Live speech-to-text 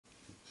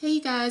Hey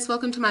guys,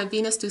 welcome to my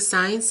Venus through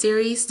Signs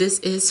series. This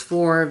is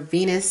for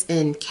Venus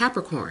in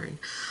Capricorn.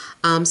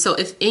 So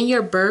if in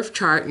your birth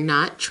chart,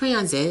 not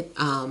transit,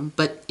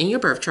 but in your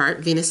birth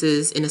chart, Venus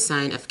is in a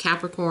sign of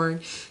Capricorn,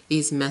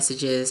 these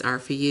messages are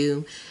for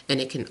you.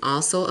 And it can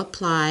also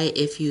apply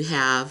if you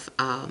have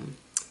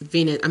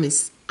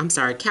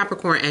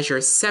Capricorn as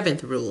your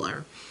seventh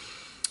ruler.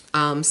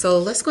 So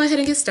let's go ahead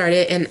and get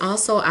started. And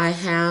also I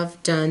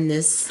have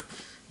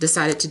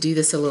decided to do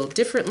this a little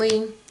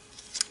differently.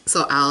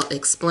 So I'll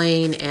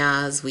explain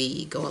as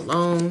we go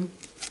along.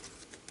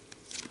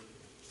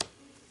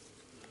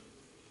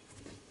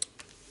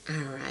 All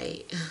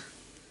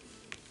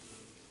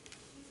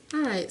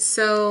right,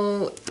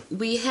 so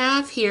we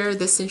have here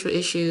the central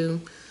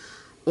issue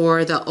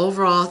or the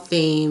overall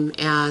theme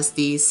as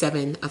the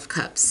Seven of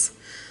Cups.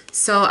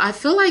 So I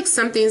feel like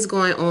something's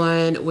going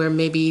on where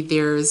maybe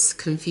there's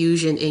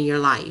confusion in your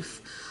life.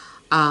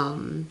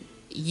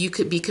 You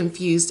could be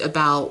confused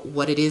about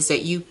what it is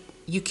that you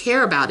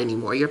care about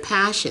anymore, your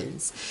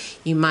passions.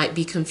 You might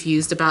be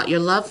confused about your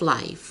love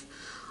life.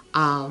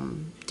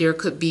 There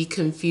could be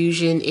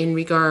confusion in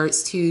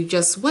regards to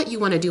just what you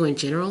want to do in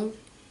general.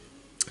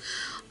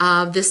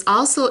 This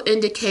also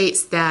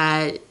indicates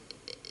that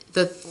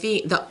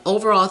the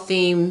overall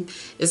theme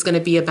is going to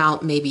be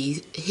about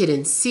maybe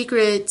hidden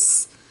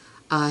secrets,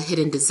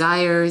 hidden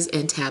desires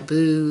and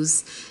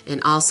taboos, and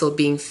also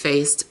being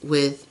faced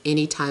with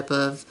any type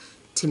of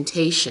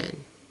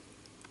temptation.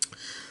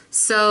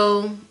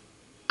 So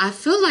I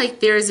feel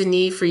like there's a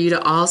need for you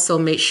to also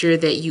make sure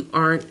that you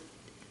aren't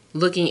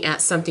looking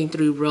at something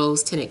through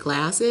rose-tinted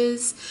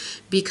glasses,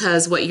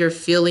 because what you're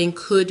feeling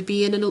could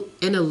be an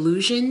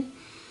illusion,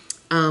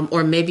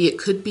 or maybe it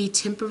could be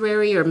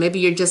temporary, or maybe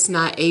you're just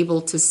not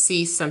able to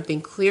see something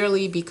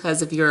clearly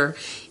because of your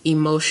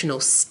emotional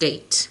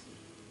state.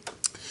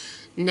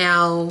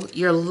 Now,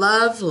 your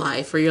love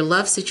life or your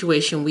love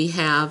situation, we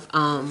have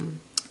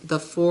the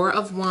Four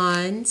of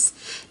Wands,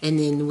 and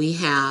then we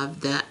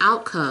have the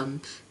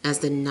outcome as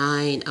the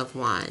Nine of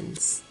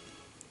Wands.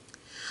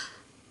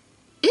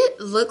 It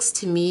looks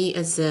to me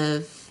as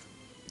if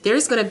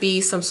there's going to be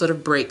some sort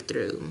of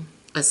breakthrough.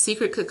 A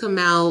secret could come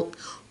out,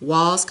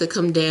 walls could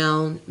come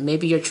down,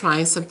 maybe you're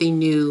trying something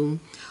new,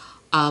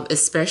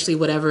 especially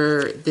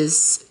whatever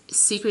this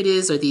secret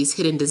is or these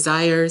hidden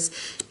desires.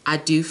 I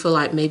do feel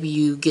like maybe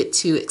you get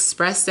to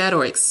express that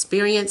or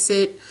experience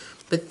it,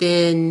 but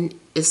then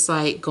it's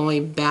like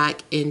going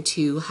back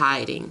into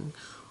hiding,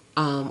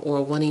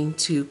 or wanting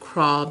to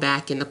crawl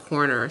back in the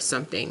corner or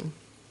something.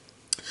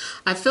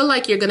 I feel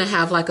like you're going to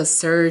have like a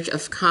surge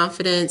of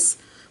confidence,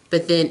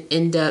 but then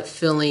end up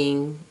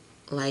feeling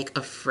like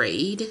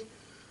afraid.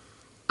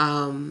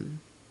 I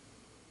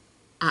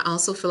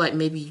also feel like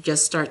maybe you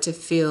just start to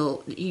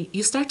feel,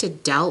 you start to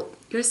doubt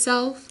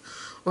yourself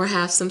or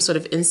have some sort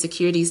of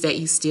insecurities that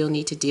you still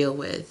need to deal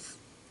with.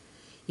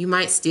 You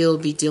might still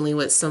be dealing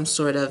with some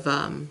sort of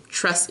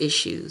trust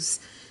issues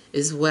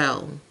as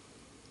well.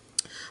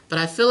 But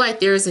I feel like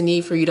there is a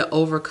need for you to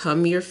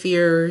overcome your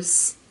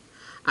fears.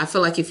 I feel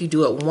like if you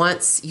do it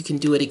once, you can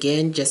do it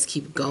again. Just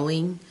keep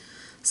going.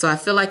 So I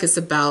feel like it's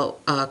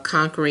about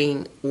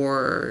conquering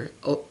or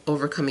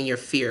overcoming your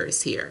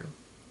fears here.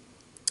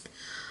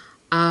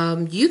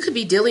 You could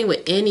be dealing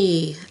with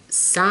any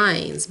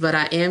signs, but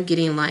I am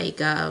getting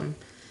like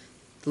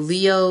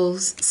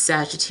Leo's,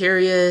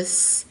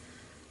 Sagittarius,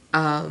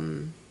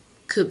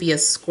 could be a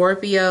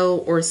Scorpio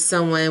or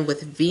someone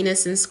with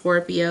Venus in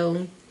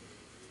Scorpio,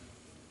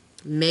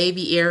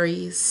 maybe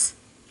Aries.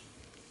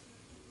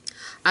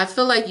 I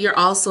feel like you're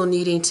also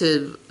needing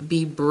to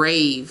be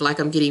brave, like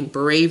I'm getting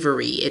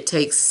bravery. It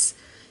takes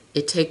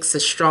a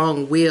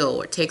strong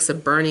will, it takes a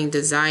burning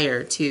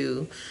desire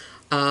to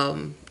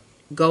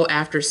go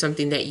after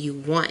something that you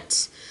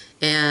want.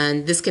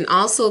 And this can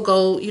also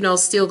go,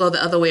 still go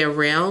the other way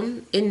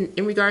around in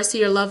regards to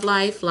your love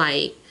life.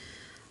 Like,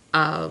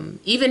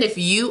 even if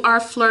you are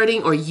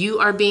flirting or you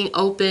are being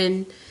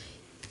open,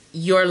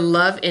 your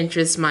love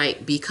interest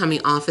might be coming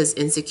off as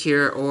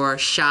insecure or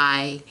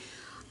shy,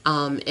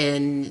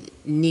 and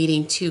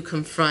needing to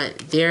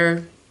confront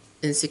their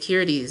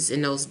insecurities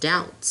and those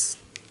doubts.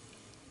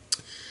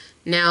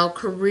 Now,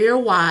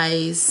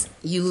 career-wise,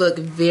 you look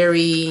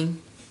very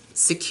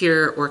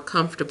secure or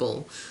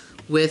comfortable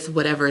with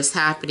whatever is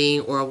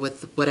happening or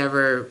with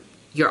whatever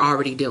you're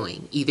already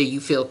doing. Either you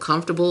feel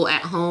comfortable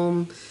at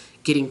home,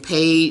 getting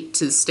paid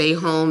to stay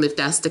home if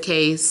that's the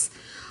case.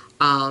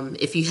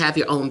 If you have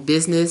your own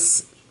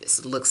business,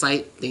 it looks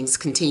like things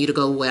continue to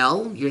go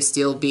well. You're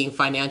still being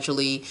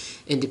financially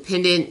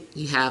independent.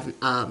 You have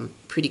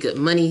pretty good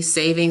money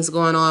savings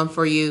going on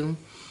for you.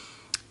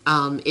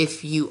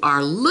 If you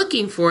are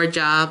looking for a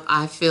job,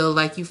 I feel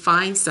like you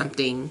find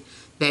something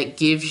that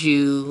gives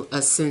you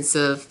a sense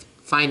of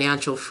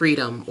financial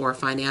freedom or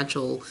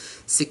financial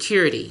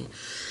security.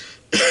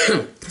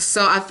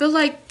 So I feel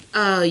like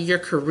your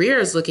career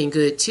is looking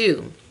good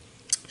too.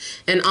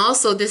 And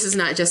also, this is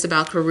not just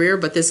about career,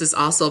 but this is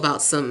also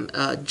about some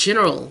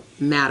general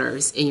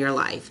matters in your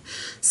life.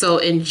 So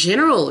in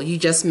general, you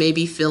just may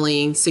be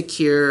feeling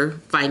secure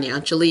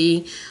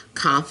financially.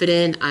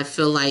 confident. I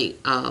feel like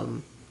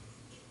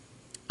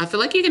you're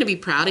going to be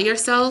proud of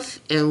yourself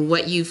and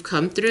what you've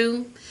come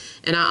through.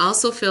 And I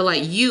also feel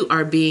like you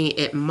are being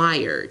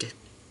admired.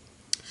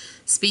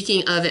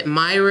 Speaking of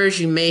admirers,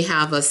 you may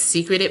have a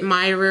secret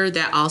admirer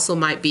that also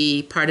might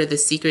be part of the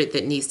secret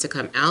that needs to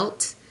come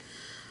out.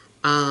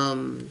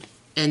 And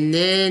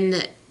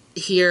then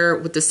here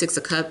with the Six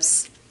of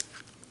Cups,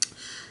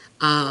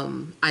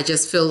 I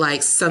just feel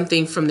like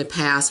something from the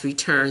past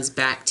returns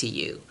back to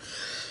you.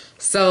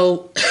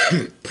 So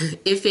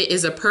if it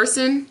is a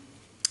person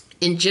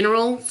in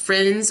general,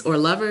 friends or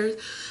lovers,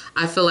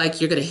 I feel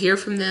like you're going to hear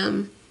from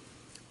them.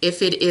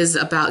 If it is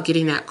about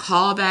getting that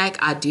call back,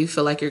 I do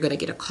feel like you're going to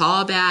get a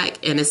call back,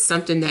 and it's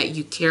something that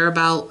you care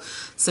about,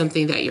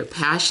 something that you're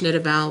passionate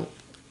about.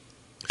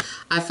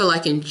 I feel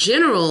like in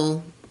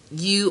general,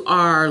 you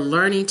are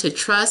learning to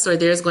trust, or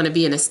there's going to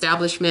be an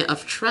establishment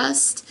of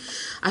trust.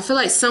 I feel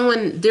like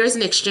there's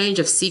an exchange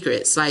of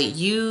secrets. Like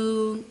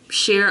you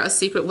share a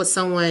secret with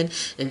someone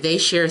and they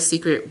share a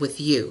secret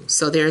with you.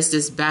 So there's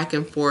this back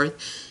and forth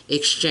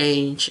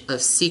exchange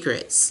of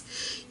secrets.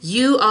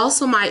 You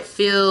also might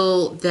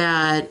feel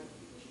that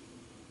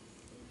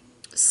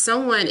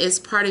someone is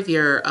part of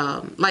your,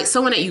 like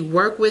someone that you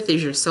work with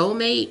is your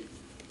soulmate.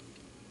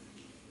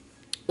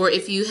 Or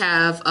if you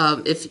have,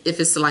 if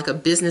it's like a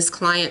business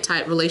client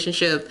type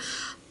relationship,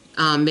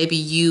 maybe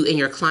you and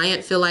your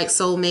client feel like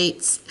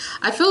soulmates.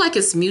 I feel like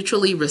it's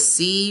mutually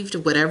received,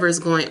 whatever is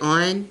going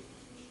on.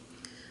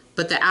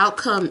 But the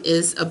outcome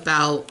is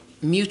about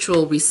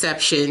mutual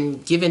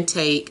reception, give and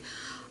take,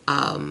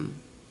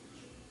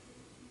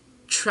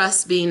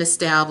 trust being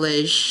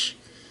established,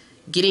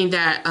 getting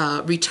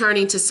that,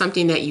 returning to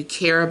something that you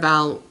care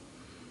about.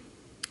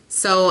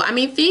 So, I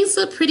mean, things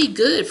look pretty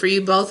good for you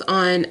both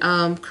on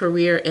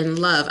career and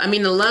love. I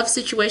mean, the love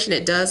situation,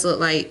 it does look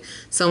like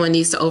someone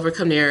needs to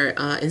overcome their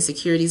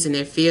insecurities and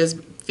their fears,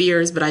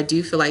 but I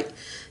do feel like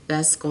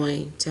that's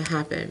going to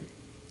happen.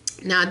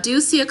 Now, I do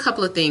see a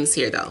couple of things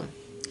here, though.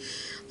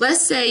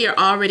 Let's say you're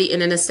already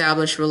in an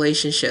established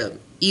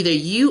relationship. Either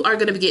you are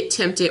going to get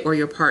tempted or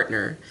your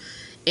partner.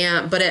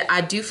 But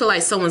I do feel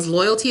like someone's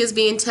loyalty is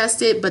being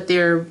tested, but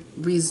they're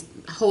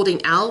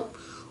holding out,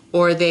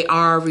 or they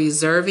are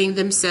reserving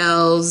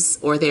themselves,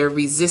 or they're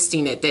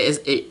resisting it.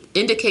 It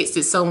indicates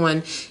that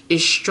someone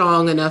is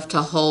strong enough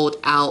to hold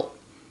out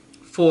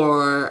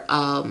for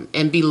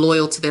and be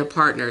loyal to their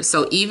partner.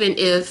 So even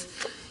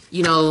if,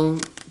 you know,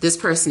 this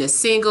person is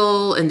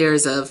single and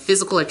there's a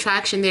physical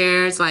attraction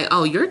there, it's like,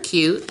 oh, you're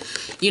cute.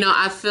 You know,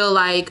 I feel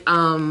like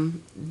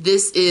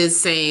this is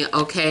saying,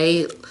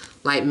 okay,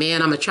 like,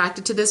 man, I'm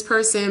attracted to this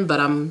person,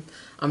 but I'm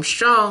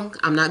strong.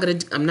 I'm not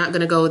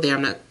gonna go there.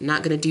 I'm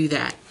not gonna do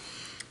that.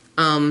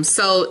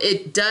 So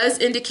it does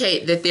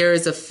indicate that there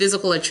is a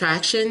physical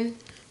attraction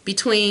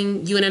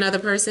between you and another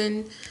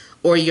person,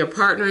 or your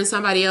partner and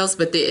somebody else,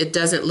 but it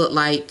doesn't look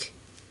like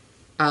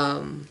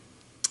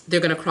they're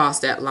going to cross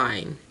that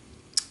line.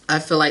 I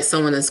feel like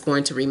someone is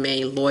going to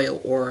remain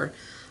loyal or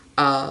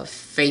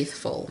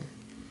faithful.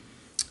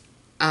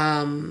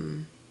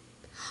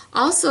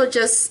 Also,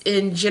 just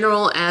in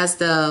general, as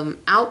the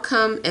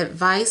outcome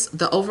advice,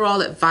 the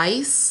overall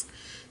advice,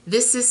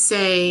 this is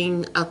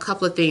saying a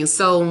couple of things.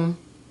 So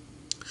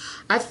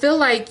I feel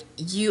like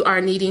you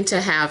are needing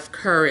to have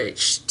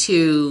courage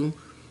to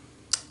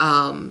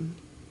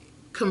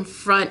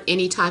confront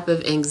any type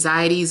of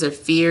anxieties or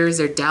fears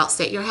or doubts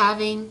that you're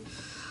having.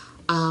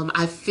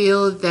 I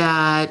feel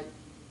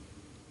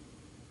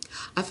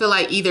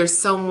like either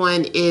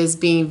someone is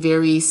being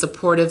very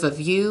supportive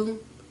of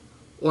you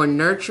or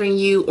nurturing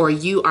you, or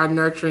you are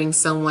nurturing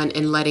someone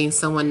and letting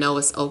someone know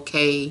it's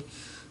okay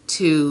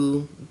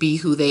to be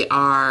who they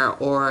are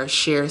or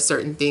share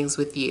certain things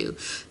with you.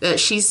 That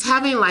she's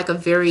having like a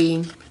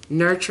very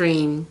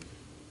nurturing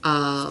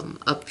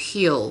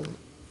appeal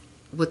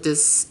with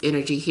this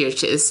energy here.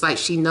 It's like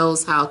she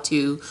knows how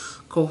to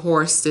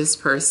coerce this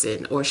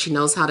person, or she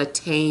knows how to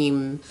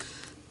tame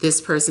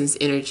this person's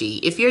energy.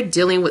 If you're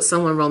dealing with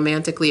someone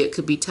romantically, it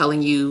could be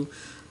telling you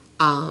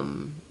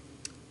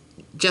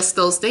just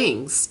those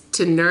things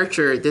to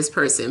nurture this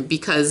person,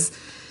 because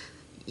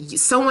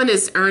someone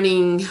is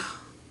earning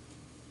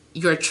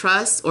your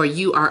trust, or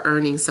you are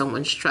earning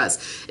someone's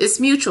trust. It's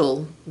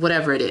mutual,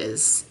 whatever it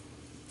is.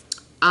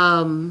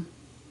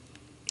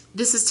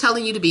 This is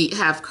telling you to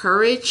have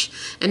courage,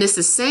 and this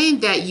is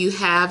saying that you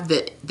have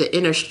the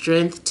inner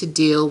strength to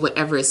deal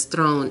whatever is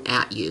thrown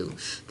at you.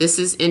 This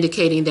is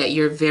indicating that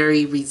you're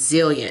very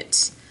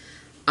resilient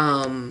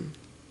in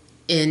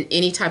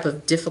any type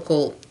of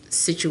difficult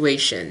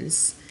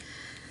situations.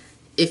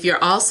 If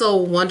you're also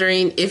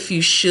wondering if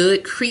you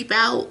should creep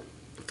out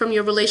from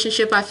your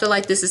relationship, I feel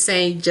like this is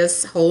saying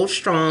just hold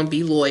strong,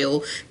 be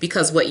loyal,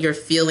 because what you're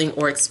feeling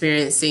or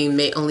experiencing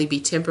may only be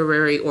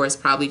temporary, or it's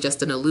probably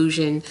just an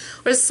illusion,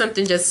 or it's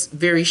something just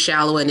very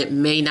shallow and it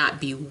may not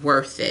be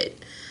worth it.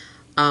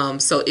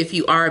 So if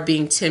you are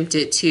being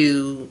tempted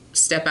to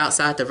step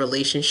outside the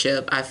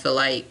relationship, I feel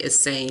like it's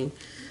saying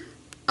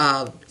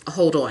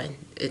hold on.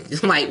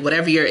 Like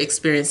whatever you're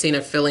experiencing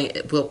or feeling,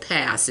 it will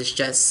pass. It's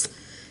just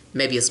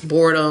Maybe it's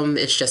boredom.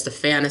 It's just a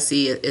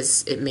fantasy.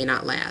 It may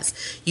not last.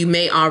 You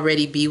may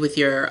already be with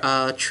your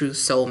true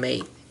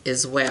soulmate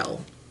as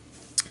well.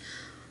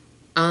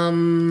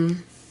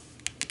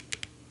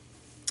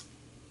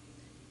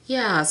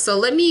 Yeah, so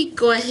let me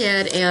go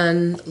ahead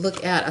and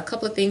look at a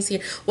couple of things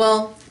here.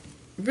 Well,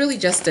 really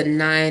just the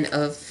 9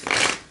 of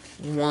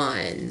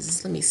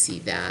Wands. Let me see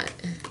that.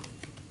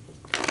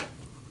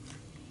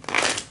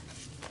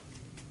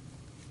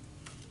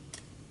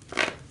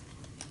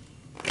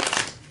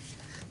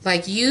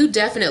 Like, you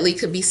definitely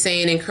could be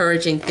saying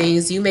encouraging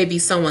things. You may be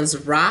someone's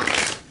rock.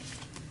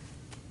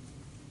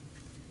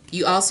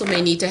 You also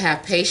may need to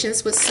have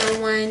patience with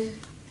someone.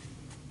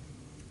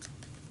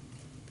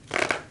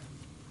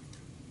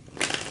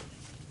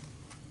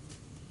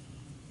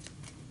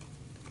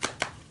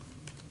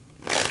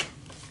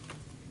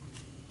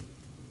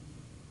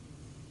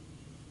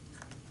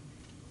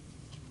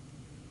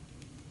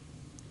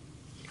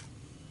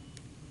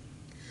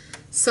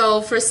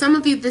 So for some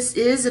of you, this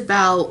is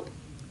about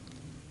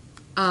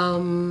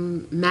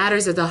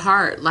matters of the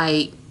heart,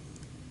 like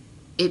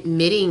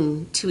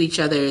admitting to each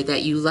other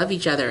that you love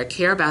each other,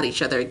 care about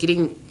each other,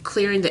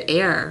 clearing the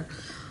air.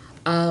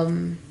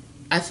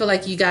 I feel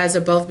like you guys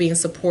are both being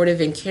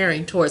supportive and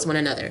caring towards one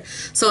another.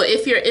 So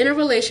if you're in a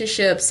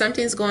relationship,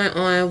 something's going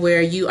on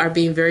where you are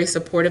being very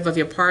supportive of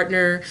your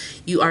partner.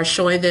 You are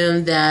showing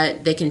them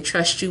that they can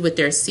trust you with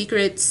their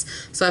secrets.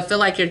 So I feel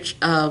like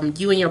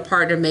you and your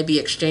partner may be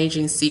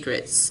exchanging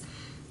secrets.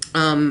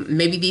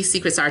 Maybe these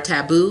secrets are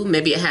taboo.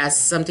 Maybe it has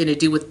something to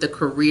do with the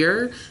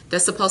career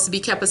that's supposed to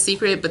be kept a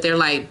secret, but they're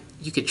like,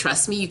 you could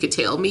trust me, you could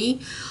tell me.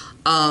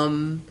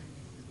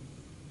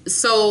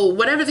 So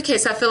whatever the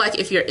case, I feel like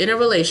if you're in a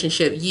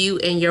relationship, you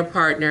and your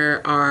partner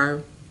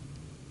are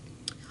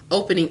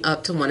opening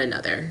up to one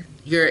another.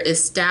 You're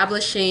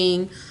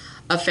establishing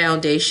a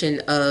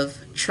foundation of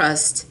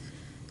trust,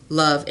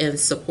 love, and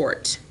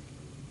support.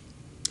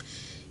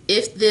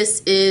 If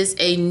this is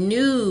a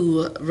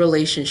new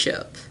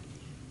relationship,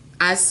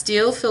 I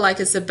still feel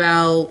like it's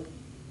about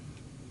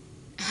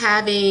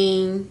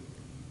having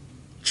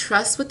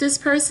trust with this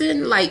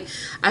person. Like,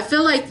 I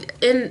feel like,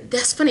 and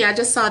that's funny, I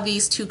just saw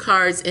these 2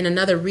 cards in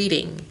another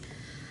reading.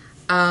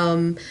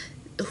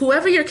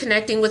 Whoever you're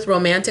connecting with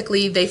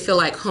romantically, they feel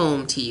like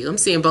home to you. I'm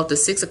seeing both the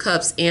 6 of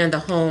Cups and the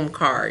home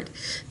card.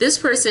 This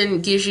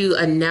person gives you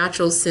a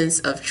natural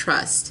sense of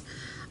trust.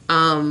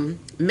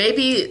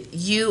 Maybe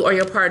you or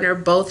your partner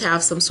both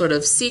have some sort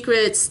of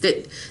secrets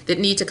that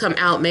need to come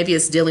out. Maybe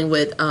it's dealing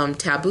with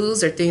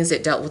taboos or things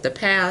that dealt with the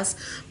past.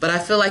 But I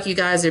feel like you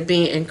guys are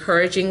being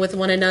encouraging with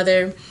one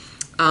another.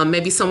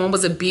 Maybe someone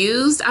was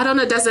abused. I don't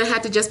know. It doesn't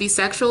have to just be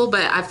sexual,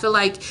 but I feel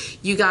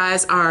like you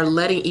guys are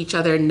letting each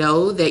other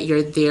know that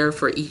you're there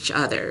for each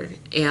other.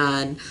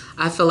 And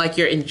I feel like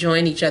you're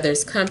enjoying each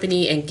other's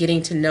company and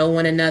getting to know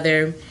one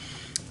another.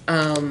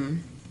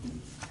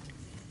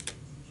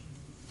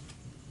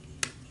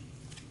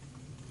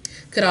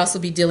 Could also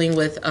be dealing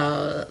with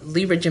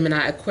Libra,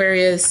 Gemini,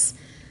 Aquarius.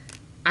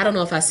 I don't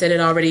know if I said it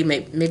already.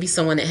 Maybe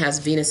someone that has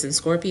Venus in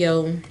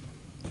Scorpio.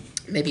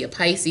 Maybe a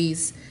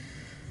Pisces.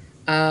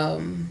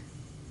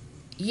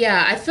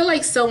 Yeah, I feel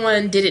like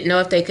someone didn't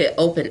know if they could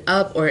open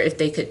up or if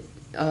they could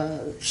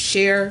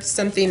share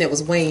something that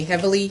was weighing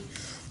heavily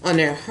on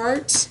their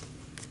heart.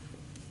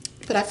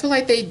 But I feel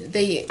like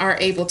they are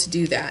able to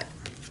do that.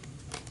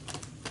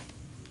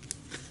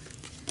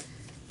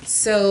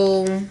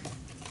 So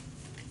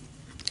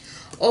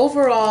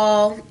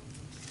overall,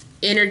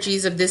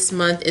 energies of this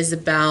month is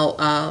about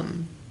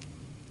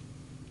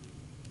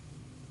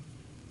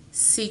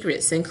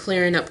secrets and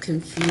clearing up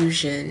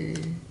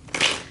confusion.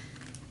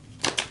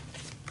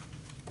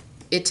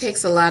 It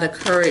takes a lot of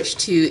courage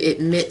to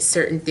admit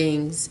certain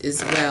things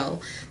as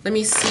well. Let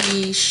me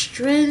see.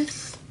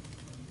 Strength.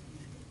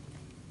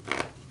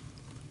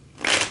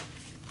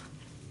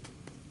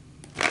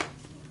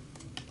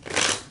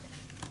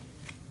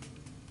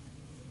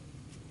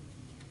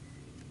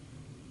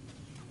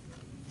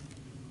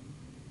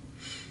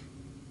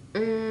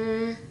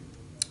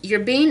 You're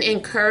being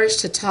encouraged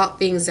to talk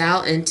things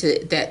out and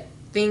that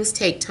things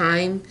take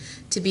time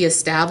to be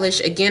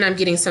established. Again, I'm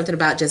getting something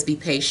about just be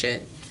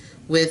patient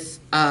with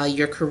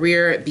your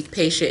career. Be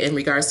patient in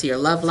regards to your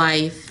love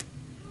life.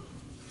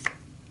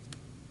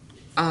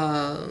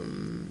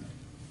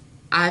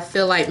 I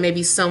feel like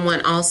maybe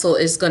someone also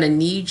is going to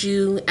need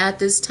you at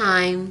this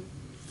time.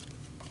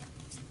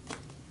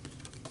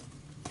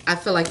 I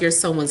feel like you're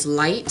someone's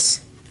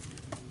light.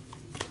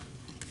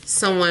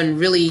 Someone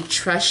really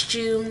trusts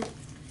you.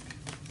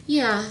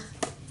 Yeah.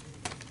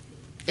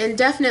 And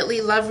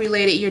definitely love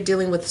related, you're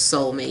dealing with a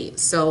soulmate.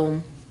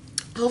 So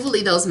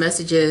hopefully those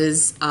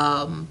messages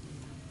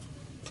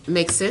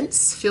make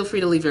sense. Feel free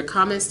to leave your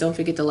comments. Don't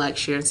forget to like,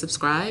 share, and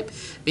subscribe.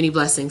 Many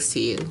blessings to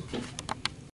you.